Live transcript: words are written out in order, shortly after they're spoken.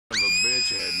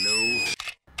bitch had no.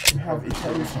 We have a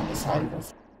terrorist on the side of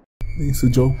us. It's a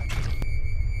joke.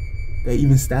 They're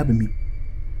even stabbing me.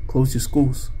 Close your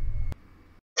schools.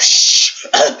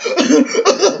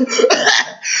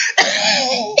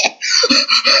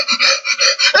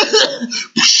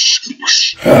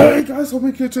 Hey guys, hope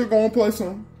my kids are going to play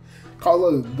some. Call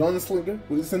it Gunslinger.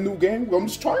 It's a new game. I'm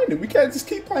just trying it. We can't just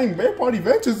keep playing Bear Party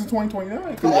Ventures in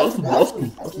 2029.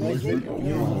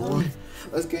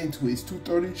 Let's get into it. It's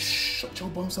 2:30. Shut your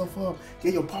bum self up.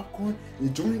 Get your popcorn,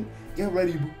 your drink. Get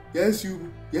ready, boo. Yes,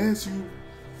 you. Yes, you.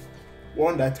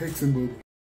 One that takes him, boo.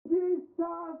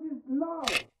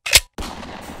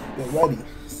 Get ready.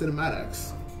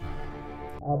 Cinematics.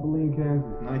 Abilene,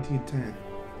 Kansas, 1910.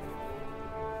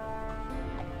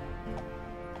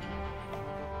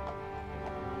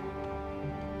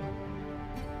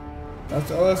 That's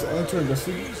us entering the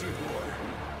city.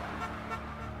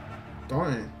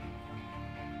 Darn.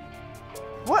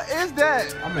 What is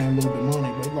that? I made a little bit of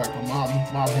money, but like a mob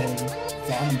handle. So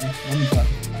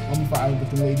let me fight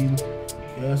with the lady.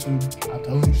 Yes, I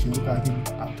told you she looked like him.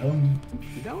 I told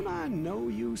you. Don't I know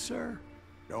you, sir?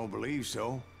 Don't believe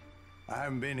so. I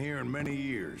haven't been here in many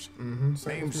years. Same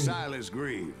Name's Silas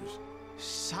Greaves.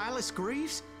 Silas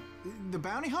Greaves? The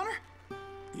bounty hunter?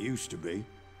 Used to be.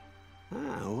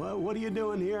 Ah, well, what are you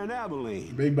doing here in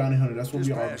Abilene? Big bounty hunter, that's what Just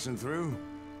we are. passing through.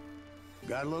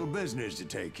 Got a little business to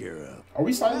take care of. Are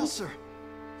we Well, Silas? sir,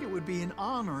 it would be an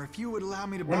honor if you would allow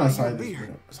me to We're buy not you a Silas. beer.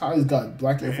 Silas got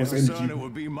Black Air Force Hell, son, energy. it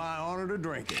would be my honor to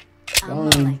drink it. I'm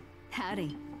Molly.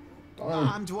 Howdy.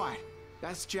 I'm Dwight.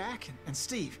 That's Jack and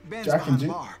Steve. Ben's Jack and behind the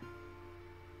Jim. bar.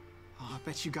 Oh, I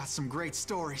bet you got some great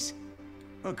stories.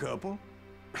 A couple.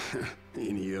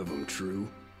 Any of them true?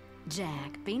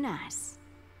 Jack, be nice.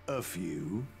 A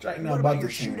few. Jack What not about about your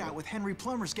the shootout with Henry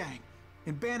Plummer's gang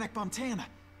in Bannock, Montana?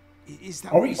 Is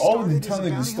that Are where we you all started as a retelling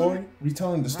the bounty story? hunter?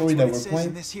 Retelling the That's story what that it we're says in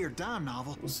playing? this here dime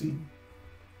novel. We'll see.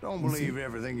 Don't We'll see. believe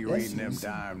everything you Yes, read in them we'll see.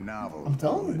 dime novels. I'm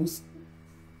telling you. We'll see.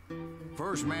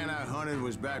 First man I hunted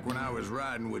was back when I was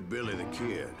riding with Billy the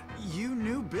Kid. You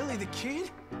knew Billy the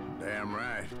Kid? Damn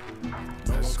right.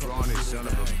 That scrawny son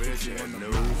of a bitch had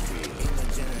no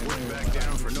fear. Wouldn't back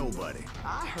down for nobody.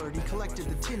 I heard he collected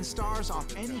the 10 stars off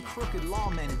any crooked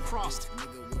lawman who crossed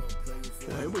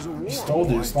it. It was a war. He stole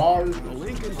their stars. The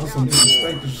Lincoln That's some County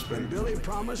War. disrespect. Billy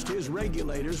promised his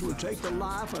regulators would take the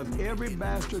life of every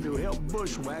bastard who helped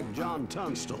bushwhack John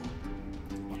Tunstall.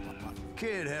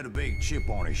 Kid had a big chip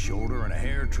on his shoulder and a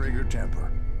hair-trigger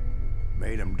temper.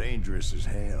 Made him dangerous as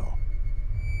hell.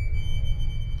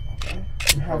 Okay.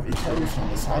 We have a terrorist on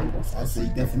the side of us. That's the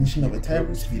definition of a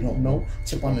terrorist. If you don't know,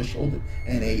 chip on the shoulder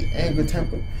and a anger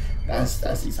temper. That's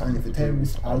the sign of a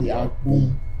terrorist. Ali out,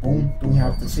 boom, boom. Don't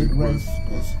have to cigarettes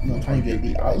because you know trying to get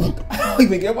beat out. Look, I don't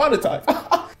even get water type.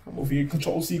 I'm over here,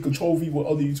 Control C, Control V. What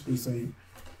other YouTubers say?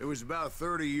 It was about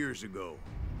 30 years ago.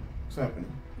 What's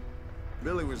happening?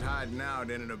 Billy was hiding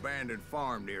out in an abandoned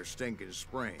farm near Stinking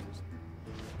Springs.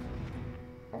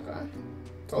 Okay.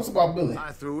 Tell us about Billy.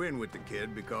 I threw in with the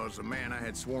kid because the man I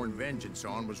had sworn vengeance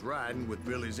on was riding with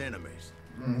Billy's enemies.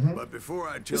 But before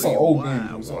I tell It's you an old why game.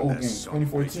 I It was an want old that game. son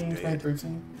of a bitch 2014, dead,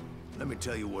 2013. let me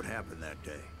tell you what happened that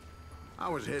day. I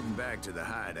was heading back to the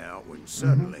hideout when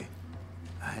suddenly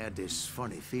I had this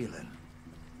funny feeling.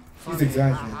 He's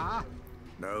exaggerating.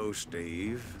 No,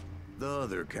 Steve. The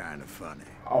other kind of funny.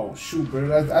 Oh shoot, bro.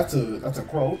 That's a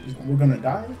quote. We're gonna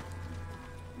die.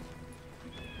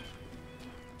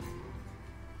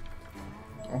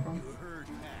 Okay. You heard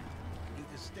that. You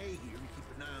need to stay here and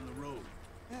keep an eye on the road.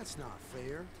 That's not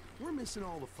fair. We're missing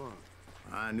all the fun.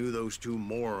 I knew those two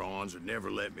morons would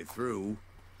never let me through.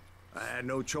 I had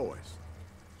no choice.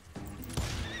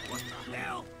 What the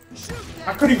hell? Shoot!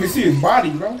 I couldn't even see his body,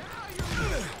 bro.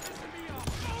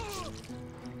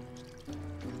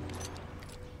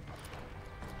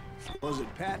 Was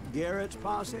it Pat Garrett's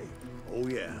posse? Oh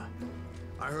yeah.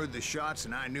 I heard the shots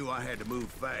and I knew I had to move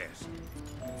fast.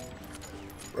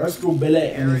 Rescue Billy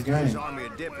and his Eric and his gang. army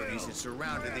of deputies had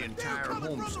surrounded the entire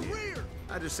homestead.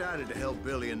 I decided to help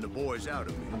Billy and the boys out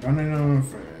of it.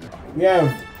 We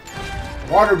have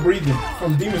water breathing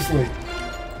from Demon Slayer.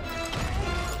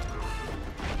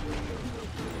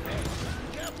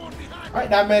 Right,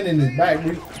 that man in his back.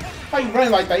 How you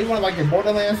running like that? You running like in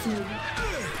Borderlands 2?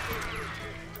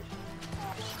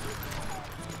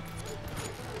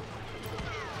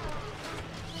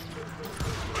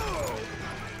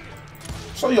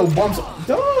 Show your bumps.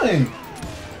 Done!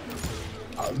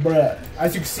 Bruh,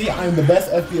 as you can see, I am the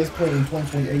best FPS player in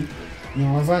 2028. You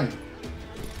know what I'm saying?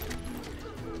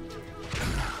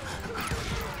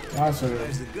 That's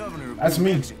As the governor of That's New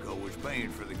me. Mexico was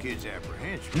campaigned for the kid's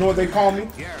apprehension. You know what they call me?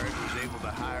 Garrett was able to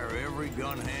hire every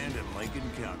gun hand in Lincoln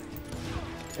County.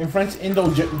 In French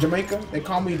Jamaica, they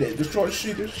call me the short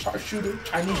shooter, sharpshooter,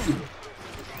 Chinese shooter.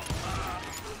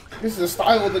 This is the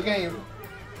style of the game.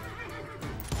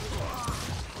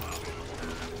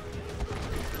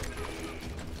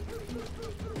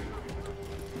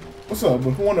 What's up,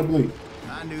 but who wanna bleed?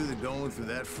 I knew that going through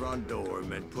that front door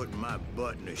meant putting my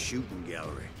butt in a shooting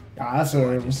gallery. Ah, that's So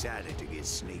I a. decided to get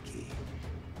sneaky.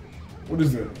 What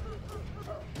is it?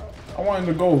 I wanted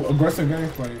to go aggressive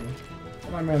gameplay.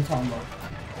 What my man talking about?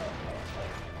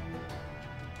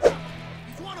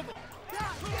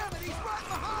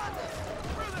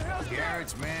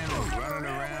 Garrett's man was running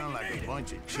around like a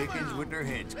bunch of chickens with their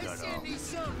heads cut off.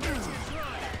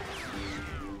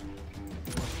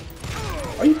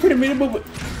 Are you kidding me? I'm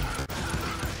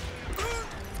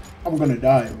gonna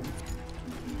die.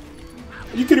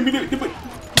 Are you kidding me? Still,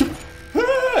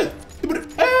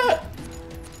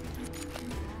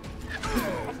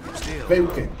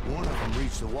 Okay. one of them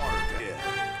reached the water tower. It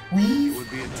Weave.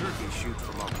 would be a turkey shoot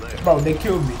from up there. Bro, they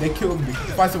killed me. They killed me.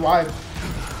 If I survive.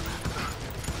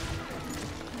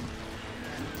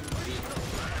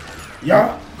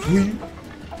 Yeah. Weave.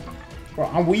 Bro,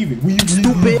 I'm weaving. Weave.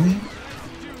 Stupid.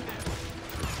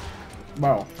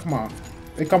 Bro, come on.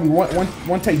 They call me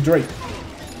one take Drake.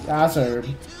 That's her.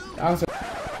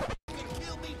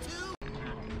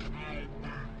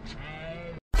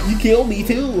 You killed me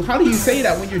too. How do you say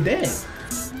that when you're dead?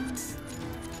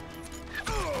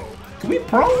 Can we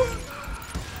pro?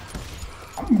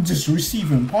 I'm just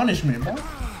receiving punishment, bro.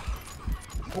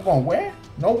 We're going where?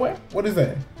 Nowhere? What is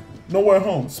that? Nowhere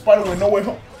home. Spider-Man, nowhere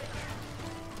home.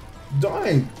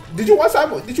 Dang. Did you watch that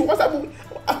movie? Did you watch that movie?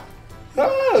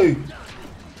 Hey.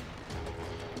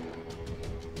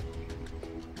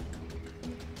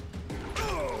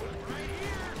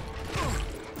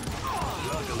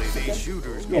 Luckily, these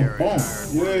shooters Yo, Garrett bomb. hired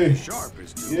weren't Yeah. as sharp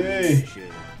as two. Yeah.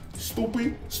 Shit.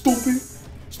 Stupid.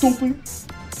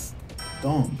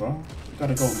 Dumb, bro.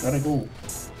 Gotta go.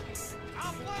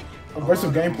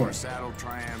 Aggressive gameplay. Saddle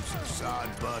tramps, sod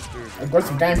busters.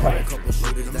 Aggressive gameplay.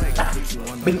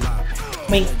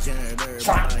 Bing.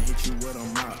 Shot.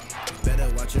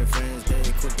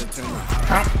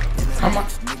 Come on.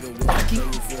 Baki.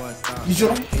 You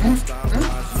sure?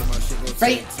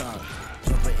 Fake.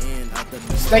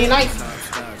 Stay nice.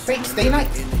 Fake, stay nice.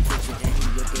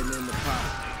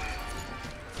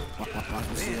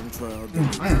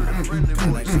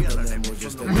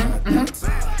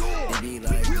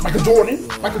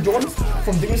 Michael Jordan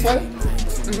from Demon Slayer.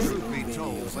 Truth be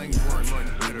told, things weren't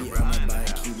much better behind the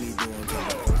house.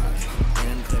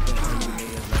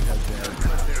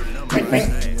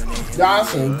 Yeah,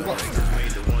 so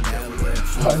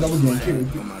I know we're getting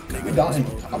killed. We're dying.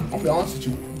 I'll be honest with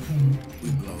you.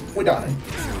 We're dying.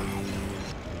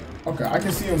 Okay, I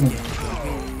can see him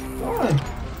now.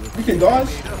 We can dodge.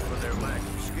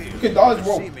 You can dodge,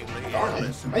 bro.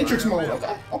 Matrix mode.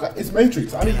 Okay, it's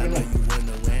Matrix. I didn't even know.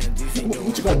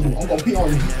 What you gonna do? I'm gonna pee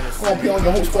on you. I'm gonna pee on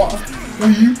your whole squad.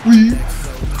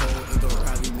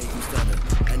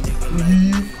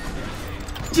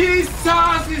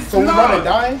 Jesus is So we gonna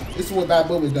die? This is what that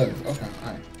bubble does. Okay,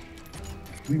 alright.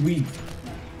 We.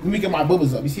 Let me get my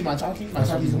bubbles up. You see my chalky? My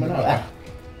chalky's coming out. Ah.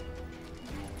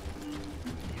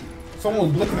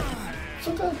 Someone's looking at me. It's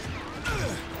okay.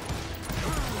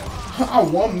 How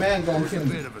one man gonna kill A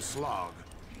me? bit of a slog,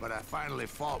 but I finally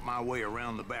fought my way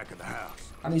around the back of the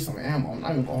house. I need some ammo. I'm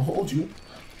not even gonna hold you.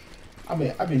 I've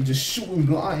been just shooting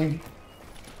blind.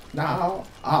 Now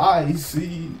I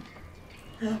see.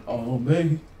 Oh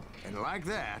baby. And like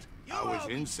that, I was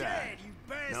inside,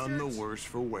 none the worse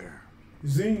for wear.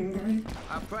 Zing.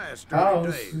 I passed I'll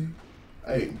 30 days. see.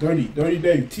 Hey, dirty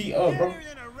Dave. Tee up, bro.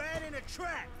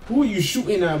 Who are you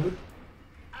shooting at, bro?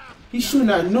 He's shooting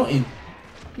at nothing.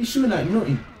 He's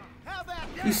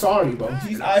sorry, bro.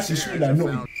 He's actually shooting at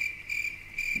nothing.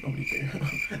 Nobody care.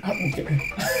 I don't care.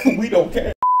 We don't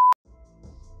care.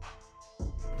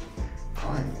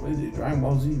 Fine, what is it? Dragon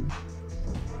Ball Z.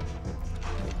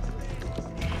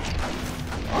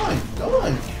 Fine,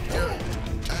 done.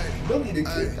 Billy the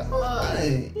Kid,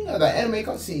 done. You know that anime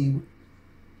cutscene.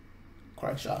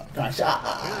 Crack shot. Billy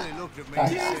looked at me and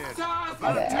said,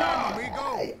 "About time,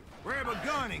 amigo. Grab a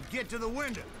gun and get to the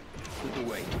window."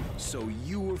 Wait, so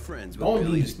you were friends with Don't do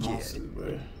Billy this the Kid? nonsense,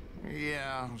 bro.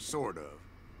 Yeah, sort of.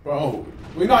 Bro,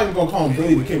 we're not even gonna call him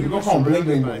Billy the Kid. We're gonna call him Bling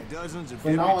Bling Boy.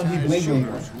 From now on, he's Bling Bling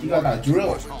Boy. He got that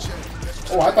drill.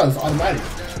 Oh, I thought it was automatic.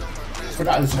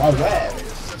 Forgot it's my rap.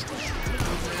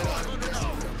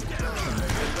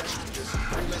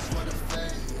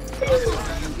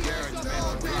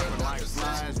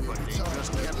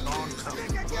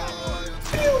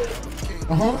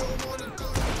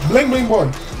 Bling bling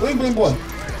boy. Bling bling boy.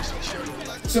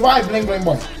 Survive, bling bling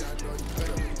boy.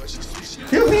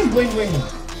 Kill him, bling bling boy.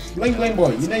 Bling bling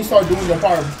boy. You need to start doing your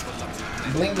part.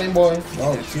 Bling bling boy.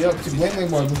 Oh, see up to bling bling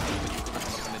boy.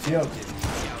 See up.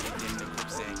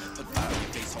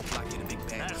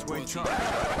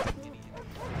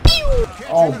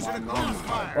 Oh my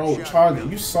god. Bro, Charlie,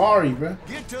 you sorry, bro.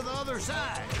 Get to the other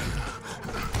side.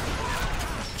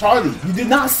 Charlie, you did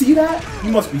not see that? He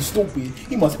must be stupid.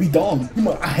 He must be dumb.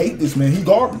 I hate this man. He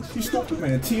garbage. He's stupid,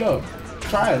 man. Tee up.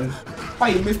 Try it. How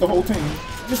you missed the whole team?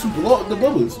 Just blow up the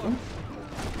bullets, bro.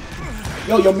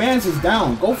 Yo, your man's is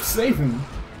down. Go save him.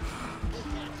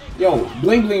 Yo,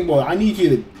 bling bling boy, I need you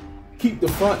to keep the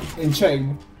front in check.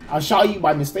 I shot you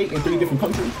by mistake in 3 different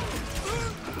countries.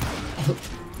 You're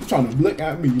trying to look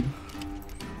at me.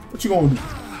 What you gonna do?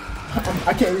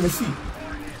 I can't even see.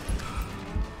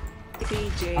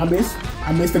 I missed.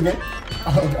 I missed again.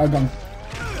 I got him.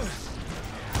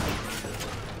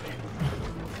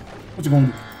 What you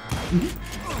gonna do?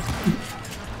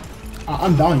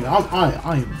 I'm dying.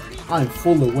 I am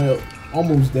full of well,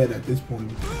 almost dead at this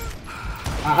point.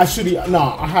 I should.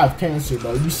 Nah, I have cancer,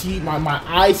 bro. You see, my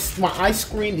eye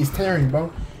screen is tearing, bro.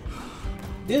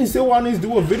 Didn't still want to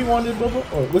do a video on this, bro?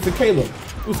 Or was it Caleb?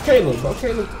 It was Caleb, bro.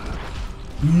 Caleb.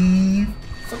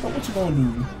 So what you gonna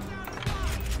do?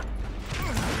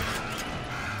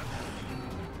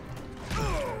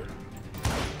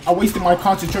 I wasted my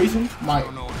concentration. I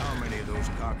don't know how many of those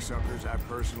cocksuckers I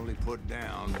personally put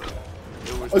down, but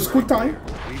it was it's quick time.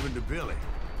 Even to Billy.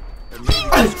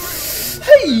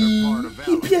 Hey,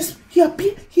 he pierced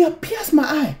my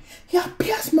eye. He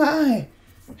pierced my eye.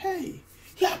 Hey,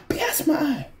 he pierced my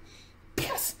eye.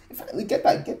 Pierce. In fact,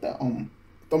 get that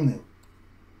thumbnail.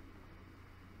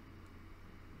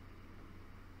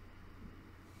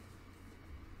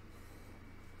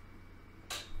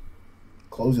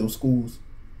 Close your schools.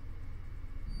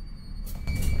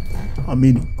 I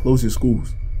mean, close your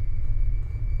schools.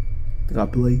 Think I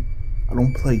play? I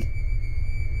don't play.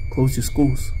 Close your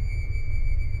schools.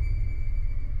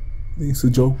 I think it's a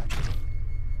joke.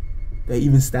 They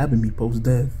even stabbing me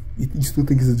post-death. You still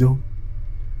think it's a joke?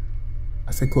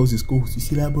 I said close your schools. You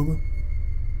see that, brother?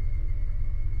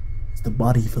 It's the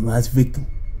body of the last victim.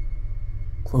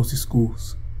 Close your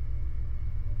schools.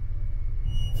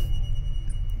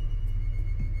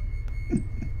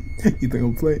 You think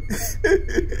I'm playing?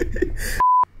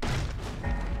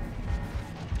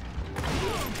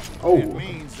 Oh. It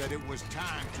means that it was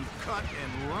time to cut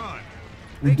and run.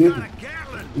 We did it.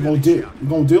 We're gonna deal. We're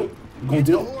gonna deal. We're gonna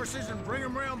deal. Horses and bring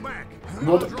them round back. We're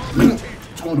gonna do. What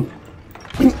you gonna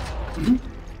do?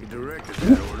 He directed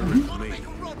that order to me. And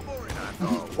I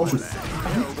thought, what the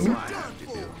hell do I have to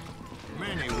do?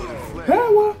 Many would have fled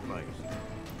What? the place.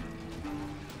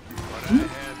 But I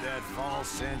had that false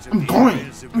sense of I'm going.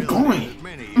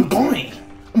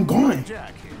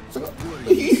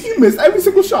 You missed every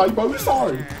single shot, bro. I'm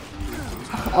sorry.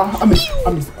 I missed.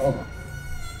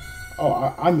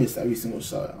 Oh, I missed every single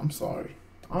shot. I'm sorry.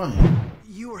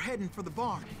 You were heading for the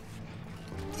barn.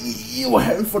 You were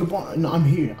heading for the barn. No, I'm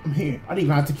here. I didn't even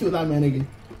have to kill that man again.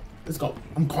 Let's go.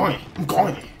 I'm going. Oh,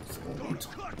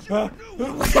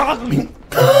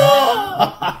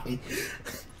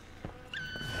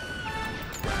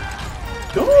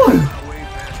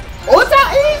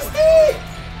 that easy!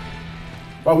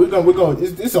 Bro, we're going.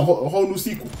 This is a whole new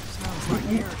sequel. Sounds like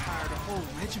Garrett hired a whole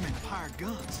regiment of hired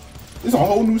guns. This is a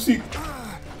whole new sequel.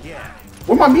 Yeah.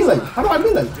 Where's my melee? How do I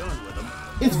melee?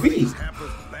 It's V.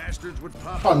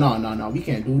 Oh, no. We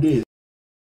can't do this.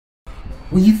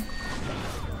 Weave.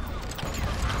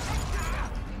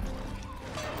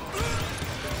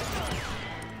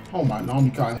 Oh my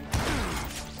god.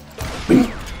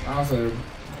 Awesome.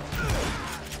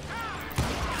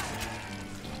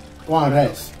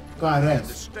 Juarez. The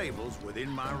stable's within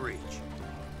my reach.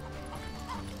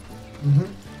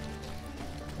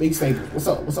 Big stable. What's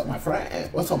up, my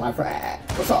friend? What's up?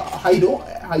 How you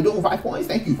doing? 5 points.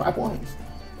 Thank you. 5 points.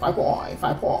 5 points.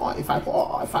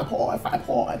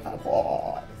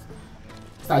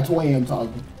 It's like 2 AM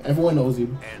talking. Everyone knows you.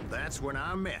 And that's when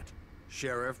I met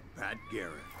Sheriff Pat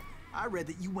Garrett. I read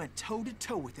that you went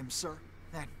toe-to-toe with him, sir.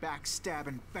 That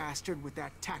backstabbing bastard with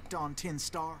that tacked-on tin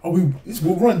star. We're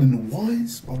running the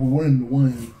ones? We're running the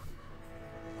ones.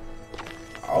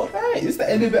 Okay, it's the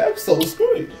end of the episode.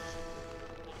 Screw it.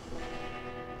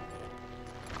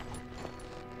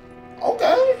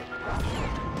 Okay.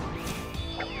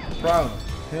 Bro,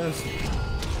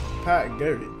 Pat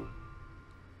Garrett.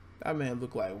 That man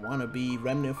look like wannabe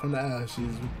remnant from the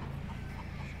ashes.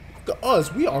 Look at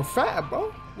us. We are fat,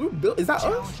 bro. We're built. Is that us?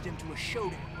 Challenged him to a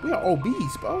showdown. We are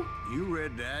obese, bro. You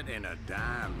read that in a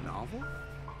dime novel?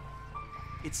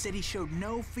 It said he showed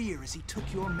no fear as he took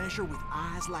your measure with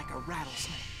eyes like a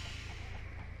rattlesnake.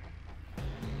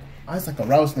 Eyes like a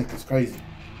rattlesnake is crazy.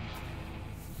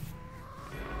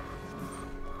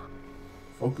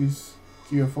 Focus.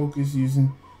 Keep your focus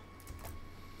using.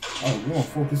 Oh, we're gonna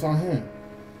focus on him.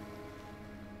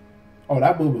 Oh,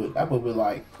 that booba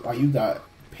like you got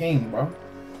pain, bro.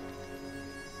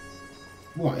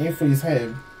 We're gonna aim for his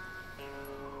head.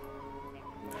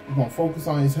 We're gonna focus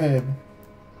on his head.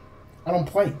 I don't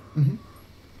play.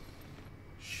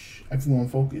 Shh. Everyone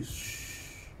focus.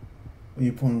 Shh. When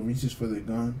your opponent reaches for the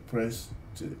gun, press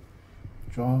to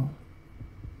draw.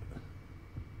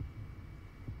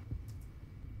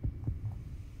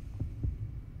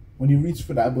 When you reach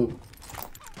for that booba.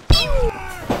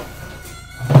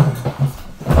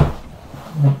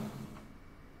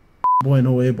 Boy,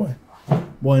 no way, boy.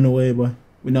 Boy, no way, boy.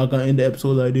 We're not gonna end the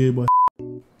episode like this, boy.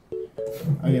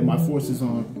 I get my forces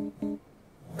on.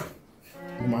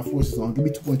 Get my forces on. Give me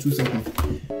 2.2 seconds.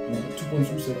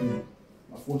 2.2 seconds.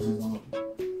 My forces on.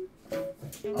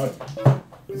 Alright.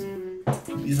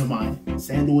 These are my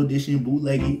sandal edition,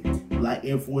 bootlegged, black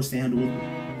Air Force sandals.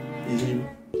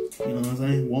 You know what I'm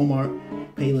saying?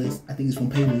 Walmart, Payless. I think it's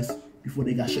from Payless before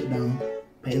they got shut down.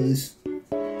 Payless.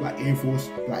 Black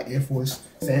Air Force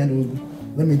sandals,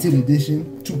 limited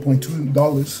edition,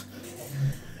 $2.2.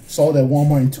 Sold at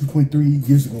Walmart in 2.3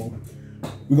 years ago.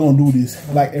 We're gonna do this.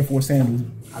 Black Air Force sandals.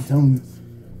 I'm telling you.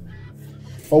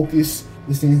 Focus,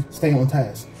 listen, stay on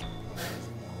task.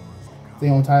 Stay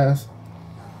on task.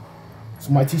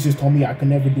 So my teachers told me I could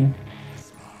never do.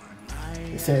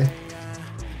 They said,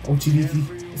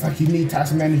 Ochidiki, it's like you need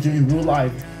task manager in real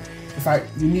life. It's like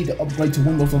you need to upgrade to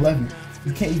Windows 11.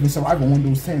 You can't even survive on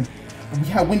Windows 10. And we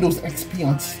have Windows XP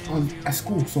on at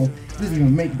school, so it doesn't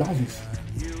even make dollars.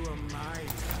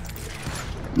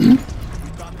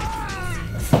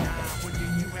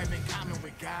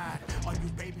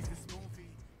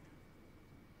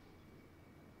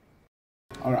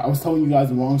 Alright, I was telling you guys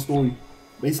the wrong story.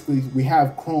 Basically, we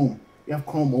have Chrome. We have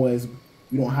Chrome OS.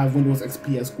 We don't have Windows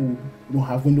XP at school. We don't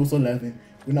have Windows 11.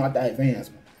 We're not that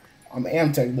advanced.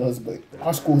 Amtech does, but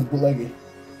our school is bootlegged.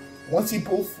 Once he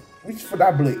pulls, reach for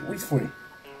that blade. Reach for it.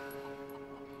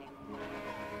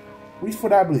 Reach for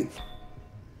that blade.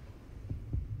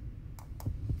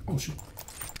 Oh shoot.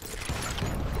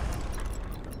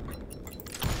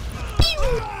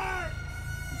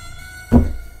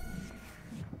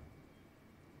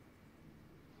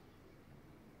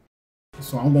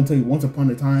 So I'm gonna tell you, once upon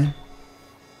a time,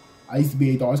 I used to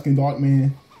be a dark-skinned dark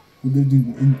man who lived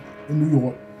in New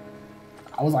York.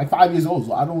 I was like 5 years old,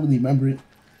 so I don't really remember it.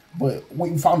 But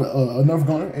we found a Nerf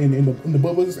gun in the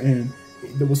bubbas, and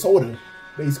there was soda,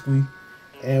 basically.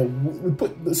 And we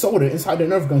put the soda inside the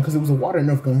Nerf gun because it was a water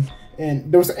Nerf gun.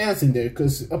 And there was ants in there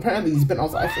because apparently he's been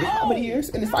outside for how many years?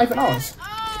 And it's not even ours.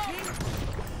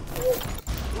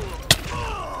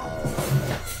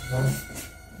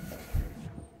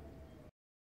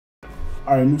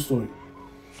 Alright, new story.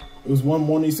 It was one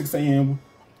morning, 6 a.m.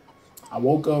 I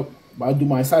woke up, about to do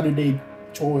my Saturday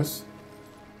chores.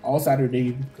 All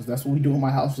Saturday, because that's what we do in my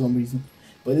house for some reason.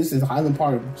 But this is Highland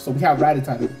Park, so we have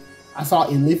Rat-a-tat. I saw a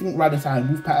living Rat-a-tat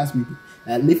move past me.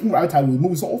 That living Rat-a-tat was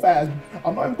moving so fast,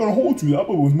 I'm not even going to hold you. That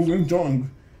boy was moving drawing.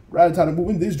 Rat-a-tat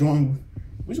moving this drawing.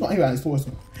 We're just going to hang out his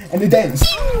torso. And it danced.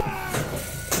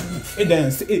 It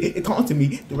danced. It taunted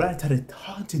me. The Rat-a-tat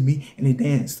taunted me, and it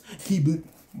danced.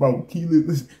 Bro,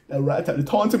 listen. That Rat-a-tat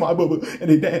taunted my bubba,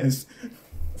 and it danced.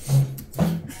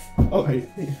 Okay.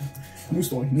 New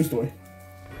story.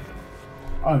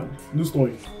 Alright, new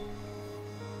story.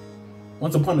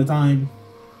 Once upon a time,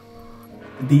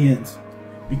 the end.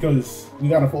 Because we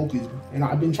gotta focus. And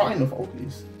I've been trying to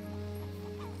focus.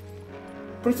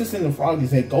 Princess and the Frog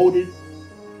is a golden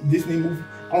Disney movie.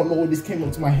 I don't know what this came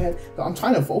up to my head, but I'm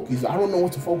trying to focus. I don't know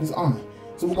what to focus on.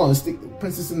 So we're gonna stick to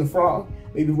Princess and the Frog,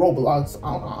 maybe Roblox.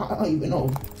 I don't even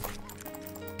know.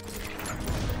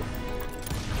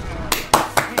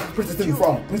 Princess and the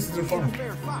Frog. Princess and the Frog.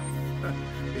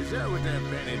 Is that what that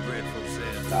Penny Dreadful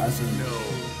said? No,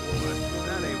 boy.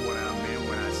 That ain't what I meant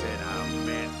when I said I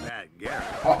meant Pat Garrett.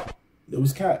 Oh, there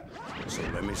was Cat. So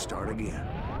let me start again.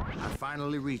 I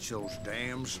finally reached those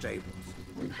damn stables.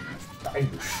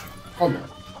 Hold on.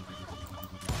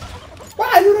 Why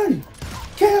are you running?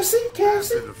 KFC?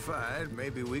 After the fight,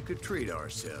 maybe we could treat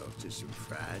ourselves to some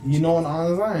fried. You know what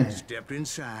I'm saying? Stepped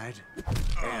inside,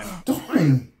 and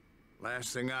Darn.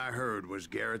 last thing I heard was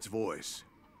Garrett's voice.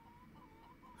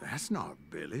 That's not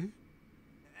Billy.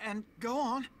 And go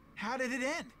on. How did it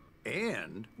end?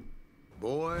 And,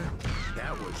 boy,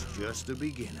 that was just the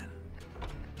beginning.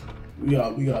 We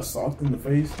got socked in the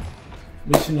face.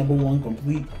 Mission number 1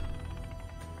 complete.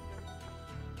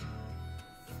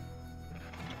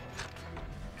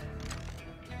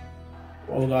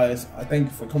 Well, guys, I thank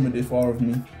you for coming this far with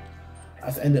me.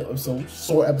 That's the end of the episode.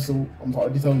 Short episode. I'm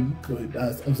hard to tell you, but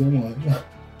that's episode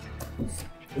 1.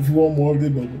 If you want more of this,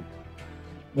 baby,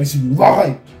 make sure you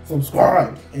like,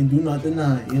 subscribe, and do not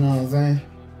deny. You know what I'm saying?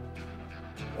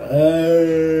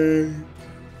 Hey.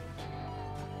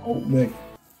 Oh man.